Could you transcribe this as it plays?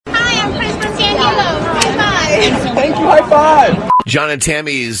you high five. John and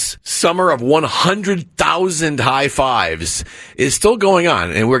Tammy's summer of 100,000 high fives is still going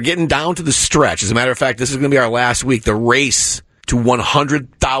on, and we're getting down to the stretch. As a matter of fact, this is going to be our last week, the race to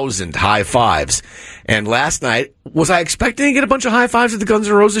 100,000 high fives. And last night, was I expecting to get a bunch of high fives at the Guns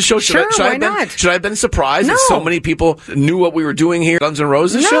N' Roses show? Sure, why not? Should I have been surprised No. that so many people knew what we were doing here at Guns N'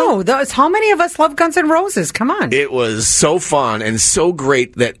 Roses show? No, how many of us love Guns N' Roses? Come on. It was so fun and so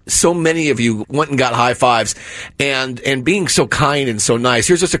great that so many of you went and got high fives and being so kind and so nice.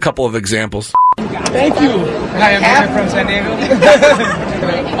 Here's just a couple of examples. Thank you. Hi, I'm Peter from San Diego.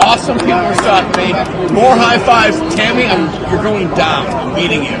 Awesome people are stopping me. More high fives. Tammy, you're going down. I'm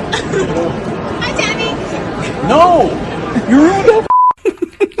beating you. Hi, Tammy. No! You ruined it.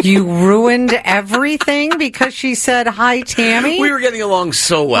 You ruined everything because she said, hi, Tammy? We were getting along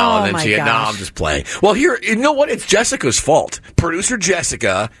so well, Oh, and then my she had, no, gosh. I'm just playing. Well, here, you know what? It's Jessica's fault. Producer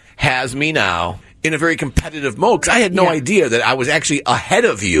Jessica has me now in a very competitive mode, because I had no idea that I was actually ahead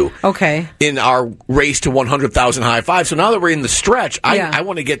of you in our race to 100,000 high fives. So now that we're in the stretch, I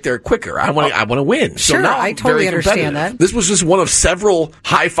want to get there quicker. I want to win. Sure, so now I I'm totally very understand competitive. that. This was just one of several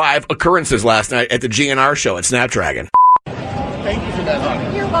high five occurrences last night at the GNR show at Snapdragon. Thank you for that,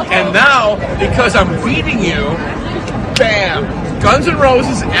 honey. You're welcome. And now, because I'm beating you, bam! Guns N'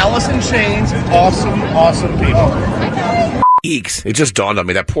 Roses, Alice in Chains, awesome people. Eeks. It just dawned on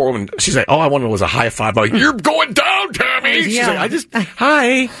me. That poor woman, she's like, all I wanted was a high five. I'm like, you're going down, Tammy! She's like,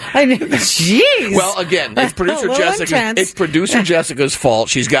 hi. Jeez. Well, again, it's producer Jessica's fault.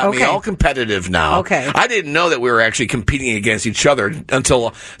 She's got me all competitive now. Okay. I didn't know that we were actually competing against each other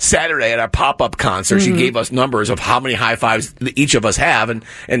until Saturday at our pop-up concert. She gave us numbers of how many high fives each of us have, and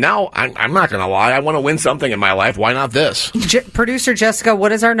now I'm not going to lie. I want to win something in my life. Why not this? Producer Jessica,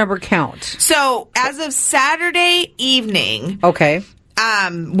 what is our number count? So, as of Saturday evening, okay,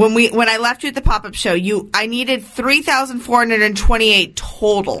 when I left you at the pop-up show, I needed 3,428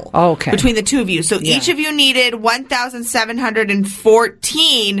 total. Okay. Between the two of you. So each of you needed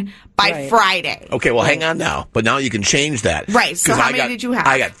 1,714 by Friday. Okay, well, hang on now. But now you can change that. Right. So how many did you have?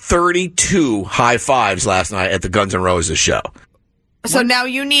 I got 32 high fives last night at the Guns N' Roses show. So now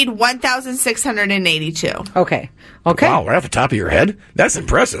you need 1,682. Okay. Wow, right off the top of your head? That's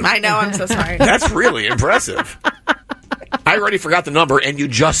impressive. I know, I'm so sorry. That's really impressive. I already forgot the number, and you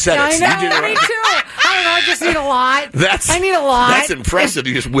just said it. I So you did know, it me right. too. I don't know, I just need a lot. I need a lot. That's impressive.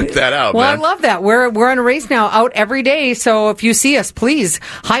 You just whipped that out, Well, man. I love that. We're on a race now, out every day. So if you see us, please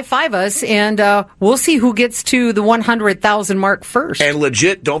high five us, and we'll see who gets to the 100,000 mark first. And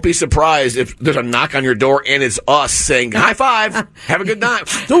legit, don't be surprised if there's a knock on your door and it's us saying, high five, have a good night.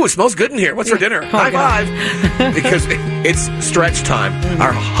 Oh, it smells good in here. What's for dinner? High five. Because it's stretch time.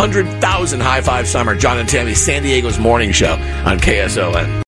 Our 100,000 high five summer, John and Tammy, San Diego's morning show on KSON.